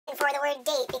for the word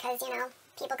date because, you know,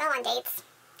 people go on dates.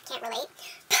 Can't relate.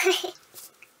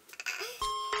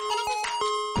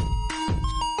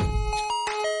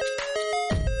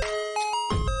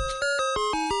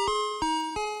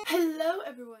 Hello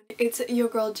everyone, it's your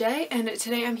girl Jay, and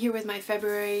today I'm here with my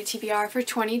February TBR for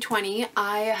 2020.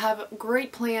 I have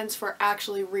great plans for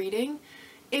actually reading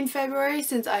in February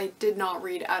since I did not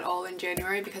read at all in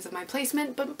January because of my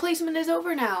placement, but placement is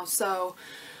over now, so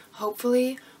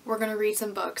hopefully we're gonna read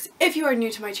some books. If you are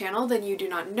new to my channel, then you do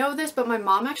not know this, but my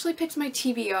mom actually picks my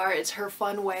TBR. It's her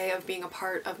fun way of being a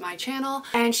part of my channel,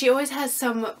 and she always has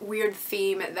some weird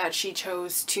theme that she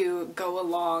chose to go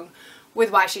along with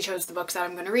why she chose the books that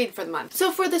I'm going to read for the month.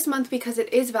 So for this month, because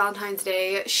it is Valentine's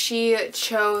Day, she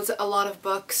chose a lot of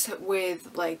books with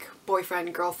like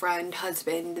boyfriend, girlfriend,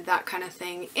 husband, that kind of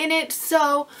thing in it.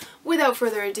 So without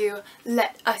further ado,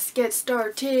 let us get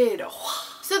started.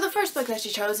 So the first book that she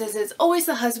chose is Always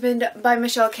the Husband by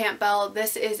Michelle Campbell.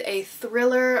 This is a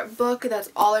thriller book. That's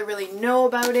all I really know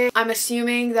about it. I'm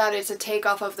assuming that it's a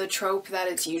takeoff of the trope that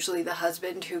it's usually the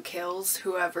husband who kills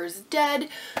whoever's dead.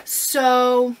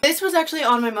 So this was actually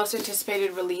on my most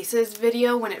anticipated releases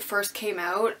video when it first came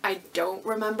out. I don't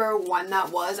remember when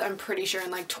that was. I'm pretty sure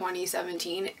in like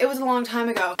 2017. It was a long time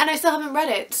ago and I still haven't read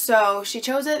it. So she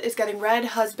chose it. It's getting read.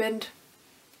 Husband.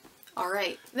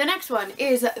 Alright. The next one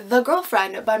is The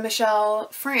Girlfriend by Michelle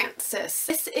Francis.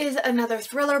 This is another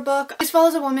thriller book. This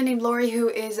follows a woman named Lori who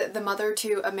is the mother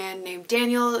to a man named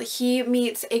Daniel. He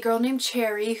meets a girl named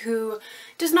Cherry who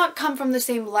does not come from the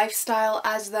same lifestyle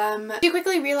as them. She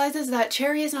quickly realizes that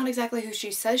Cherry is not exactly who she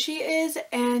says she is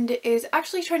and is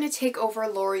actually trying to take over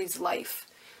Lori's life.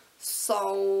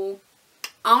 So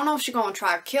I don't know if she's gonna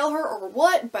try to kill her or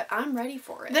what, but I'm ready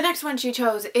for it. The next one she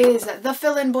chose is The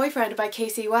Fill-In Boyfriend by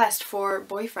Casey West for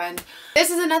boyfriend.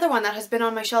 This is another one that has been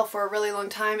on my shelf for a really long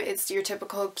time. It's your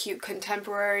typical cute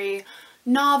contemporary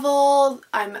novel.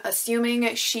 I'm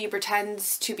assuming she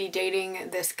pretends to be dating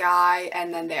this guy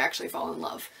and then they actually fall in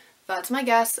love. That's my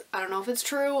guess. I don't know if it's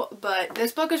true, but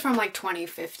this book is from like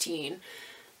 2015.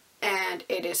 And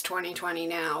it is 2020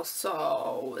 now,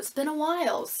 so it's been a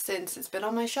while since it's been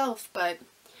on my shelf, but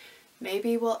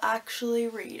maybe we'll actually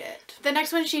read it. The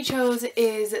next one she chose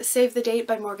is Save the Date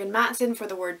by Morgan Matson for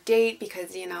the word date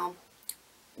because, you know,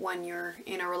 when you're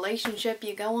in a relationship,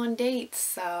 you go on dates,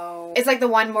 so it's like the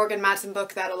one Morgan Matson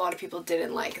book that a lot of people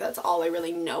didn't like. That's all I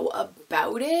really know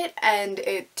about it, and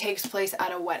it takes place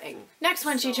at a wedding. Next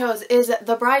one she chose is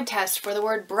The Bride Test for the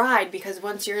word bride because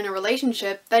once you're in a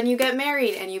relationship, then you get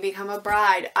married and you become a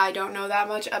bride. I don't know that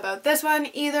much about this one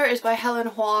either. It's by Helen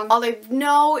Huang. All I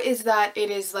know is that it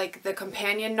is like the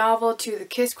companion novel to The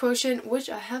Kiss Quotient, which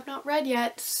I have not read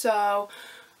yet, so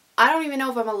I don't even know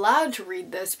if I'm allowed to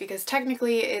read this because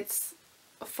technically it's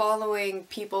following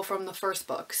people from the first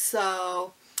book.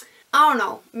 So I don't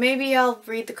know. Maybe I'll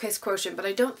read The Kiss Quotient, but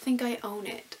I don't think I own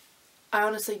it. I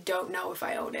honestly don't know if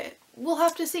I own it. We'll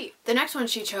have to see. The next one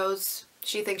she chose,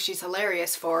 she thinks she's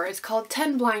hilarious for, is called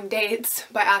 10 Blind Dates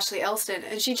by Ashley Elston.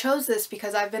 And she chose this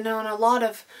because I've been on a lot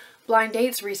of blind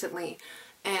dates recently.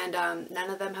 And none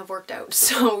of them have worked out,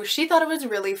 so she thought it was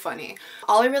really funny.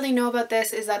 All I really know about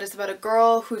this is that it's about a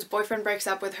girl whose boyfriend breaks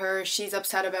up with her. She's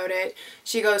upset about it.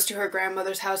 She goes to her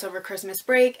grandmother's house over Christmas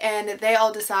break and they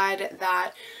all decide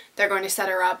that they're going to set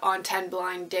her up on 10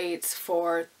 blind dates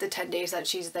for the 10 days that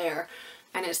she's there.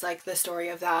 And it's like the story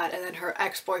of that, and then her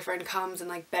ex-boyfriend comes and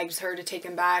like begs her to take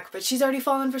him back, but she's already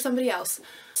fallen for somebody else.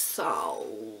 So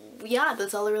yeah,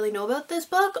 that's all I really know about this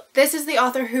book. This is the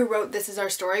author who wrote This Is Our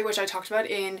Story, which I talked about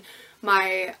in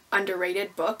my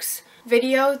underrated books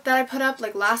video that I put up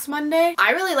like last Monday.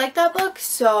 I really like that book,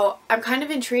 so I'm kind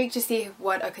of intrigued to see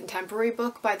what a contemporary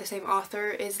book by the same author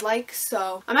is like,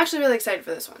 so I'm actually really excited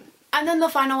for this one. And then the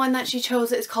final one that she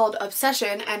chose is called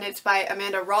Obsession, and it's by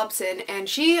Amanda Robson, and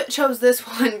she chose this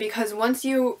one because once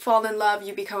you fall in love,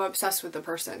 you become obsessed with the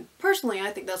person. Personally,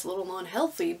 I think that's a little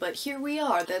unhealthy, but here we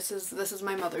are. This is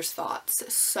my mother's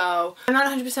thoughts. So I'm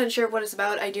not 100% sure what it's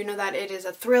about. I do know that it is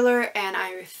a thriller, and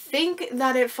I think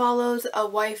that it follows a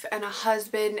wife and a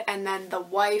husband, and then the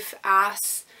wife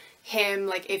asks him,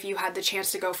 like, if you had the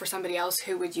chance to go for somebody else,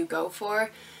 who would you go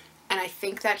for? And I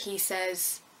think that he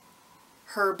says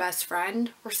her best friend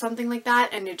or something like that,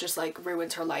 and it just like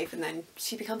ruins her life, and then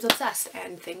she becomes obsessed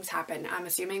and things happen. I'm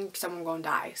assuming someone gonna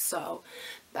die, so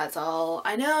that's all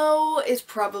I know. Is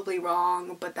probably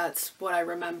wrong, but that's what I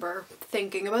remember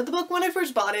thinking about the book when I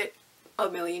first bought it a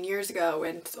million years ago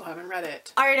and still haven't read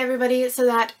it. Alright everybody, so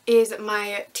that is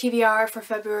my TBR for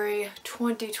February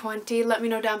 2020. Let me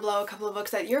know down below a couple of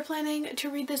books that you're planning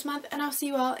to read this month, and I'll see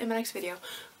you all in my next video.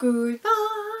 Goodbye!